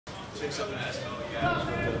say something to ask about guys.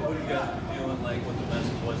 What are you guys feeling like? What the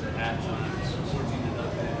message was at halftime? It's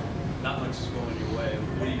 14-0. Not much is going your way.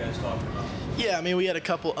 What are you guys talking about? Yeah, I mean, we had a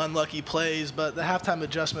couple unlucky plays, but the halftime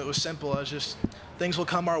adjustment was simple. It was just things will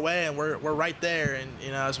come our way, and we're right there. And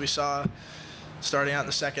as we saw starting out in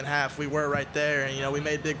the second half, we were right there, and we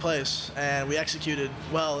made big plays, and we executed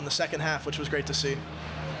well in the second half, which was great to see.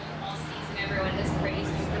 All season, everyone has praised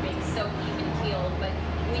you for being so even-keeled, but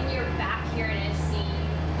when you're back here in SC,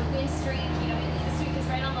 the win streak, the streak is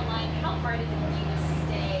right on the line. How hard is it for you to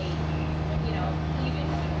stay,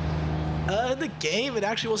 even? The game, it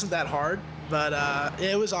actually wasn't that hard, but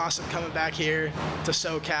it was awesome coming back here to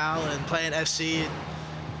SoCal and playing SC.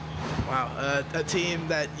 Wow, a team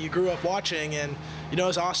that you grew up watching, and it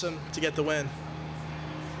was awesome to get the win.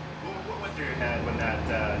 What went through your head when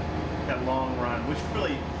that long run, which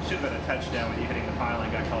really should have been a touchdown when you hitting the pile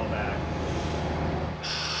and got called back?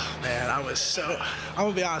 Man, I'm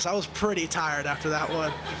gonna be honest, I was pretty tired after that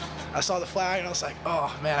one. I saw the flag and I was like,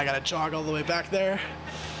 oh man, I gotta jog all the way back there.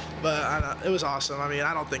 But it was awesome. I mean,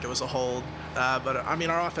 I don't think it was a hold, but I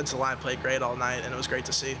mean, our offensive line played great all night, and it was great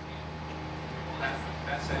to see.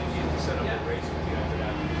 Pat said he needed to set up a race with you after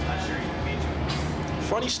that. I'm not sure he beat you.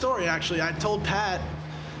 Funny story, actually. I told Pat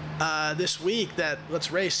this week that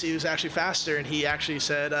let's race. He was actually faster, and he actually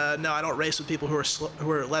said, no, I don't race with people who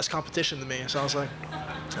are less competition than me. So I was like,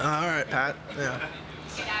 all right, Pat. Yeah.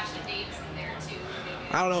 Get Ashton Davis in there too.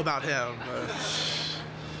 Maybe. I don't know about him, but.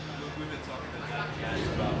 We've been talking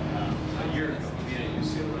about a year ago being at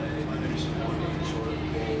UCLA, finishing one game short of the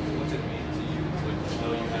goal. What's it mean to you to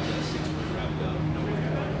know you have that 6 win wrapped up? Know where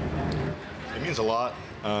you're at? It means a lot.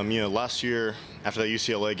 Last year after that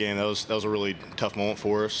UCLA game, that was a really tough moment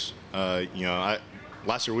for us.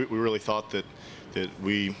 Last year we really thought that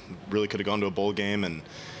we really could have gone to a bowl game, and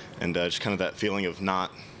just kind of that feeling of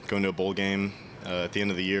not going to a bowl game at the end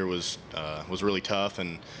of the year was really tough.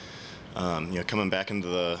 And coming back into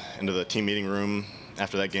the team meeting room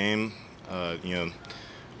after that game,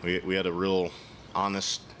 we had a real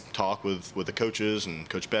honest talk with the coaches and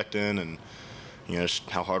Coach Bequette, and just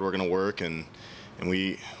how hard we're going to work, and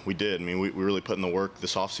we did. I mean, we really put in the work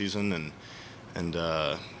this off season, and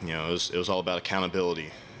it was all about accountability,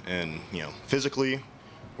 and physically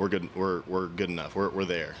we're good. We're good enough. We're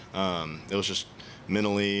there. It was just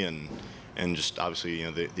mentally and just obviously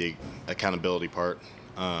the accountability part.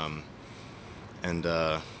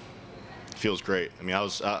 Feels great. I mean, I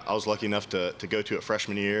was lucky enough to go to it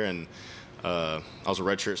freshman year, and I was a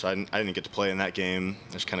redshirt, so I didn't get to play in that game.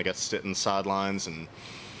 I just kind of got to sit in the sidelines and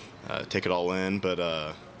take it all in.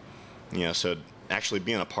 But so actually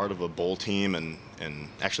being a part of a bowl team and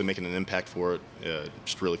actually making an impact for it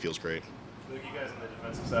just really feels great. Luke, you guys on the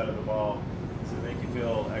defensive side of the ball, does it make you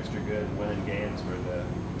feel extra good winning games where the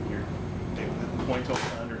point total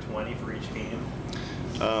is under 20 for each team?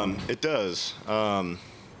 It does.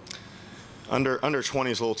 Under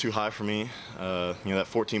 20 is a little too high for me. That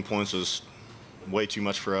 14 points was way too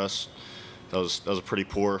much for us. That was a pretty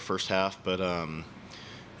poor first half, but I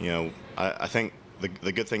think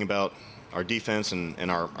the good thing about our defense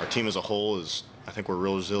and our team as a whole is I think we're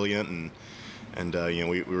real resilient, and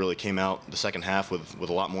we really came out the second half with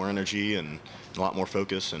a lot more energy and a lot more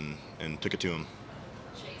focus and took it to them.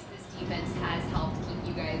 Chase, this defense has helped keep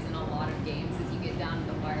you guys in a lot of games as you get down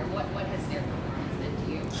to the wire. What has their performance meant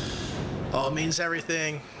to you? Oh, it means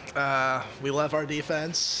everything. We love our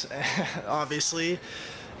defense, obviously.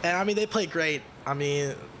 And, I mean, they play great. I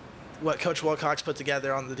mean, what Coach Wilcox put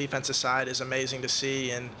together on the defensive side is amazing to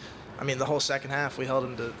see. And, I mean, the whole second half, we held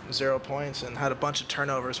them to 0 points and had a bunch of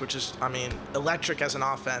turnovers, which is, I mean, electric as an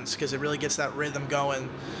offense because it really gets that rhythm going.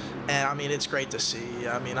 And, I mean, it's great to see.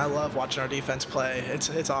 I mean, I love watching our defense play.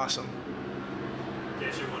 It's awesome. Jay,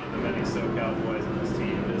 you're one of the many SoCal boys on this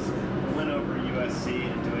team. Is the win over USC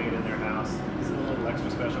and doing it in their house, is it a little extra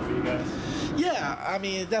special for you guys? Yeah, I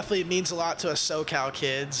mean, it definitely means a lot to us SoCal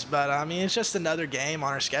kids, but I mean, it's just another game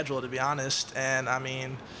on our schedule, to be honest. And I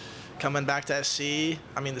mean, coming back to SC,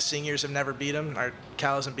 I mean, the seniors have never beat them. Our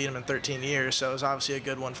Cal hasn't beat them in 13 years, so it was obviously a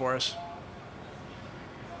good one for us.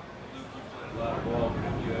 Luke, you played a lot of ball.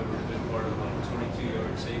 Have you ever been part of a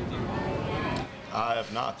 22-yard safety? I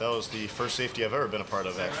have not. That was the first safety I've ever been a part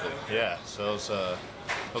of, actually. Yeah, so it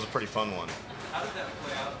was a pretty fun one. How did that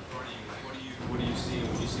play out for you? What do you see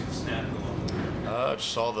when you see the snap go on? I just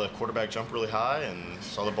saw the quarterback jump really high and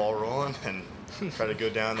saw the ball rolling and tried to go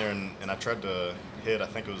down there, and I tried to hit, I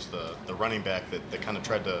think it was the running back that kind of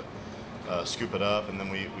tried to scoop it up, and then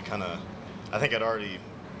we kind of, I think I'd already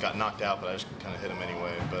got knocked out, but I just kind of hit him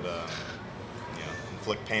anyway. But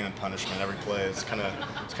inflict pain and punishment every play. It's kind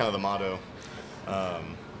of the motto.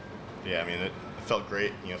 Yeah, I mean, it felt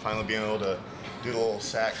great. You know, finally being able to do the little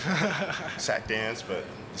sack dance, but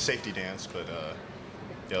safety dance. But yeah,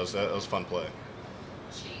 that was a fun play.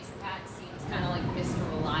 Chase, Pat seems kind of like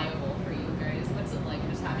Mr. Reliable for you guys. What's it like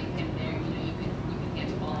just having him there? You know, you can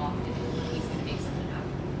hand the ball off and he's gonna make something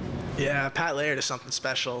happen. Yeah, Pat Laird is something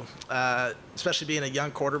special, especially being a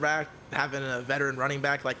young quarterback. Having a veteran running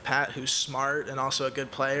back like Pat, who's smart and also a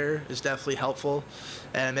good player, is definitely helpful,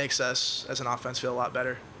 and it makes us as an offense feel a lot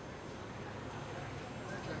better.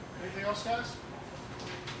 Anything else, guys?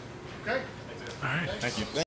 Okay. All right. Thank you.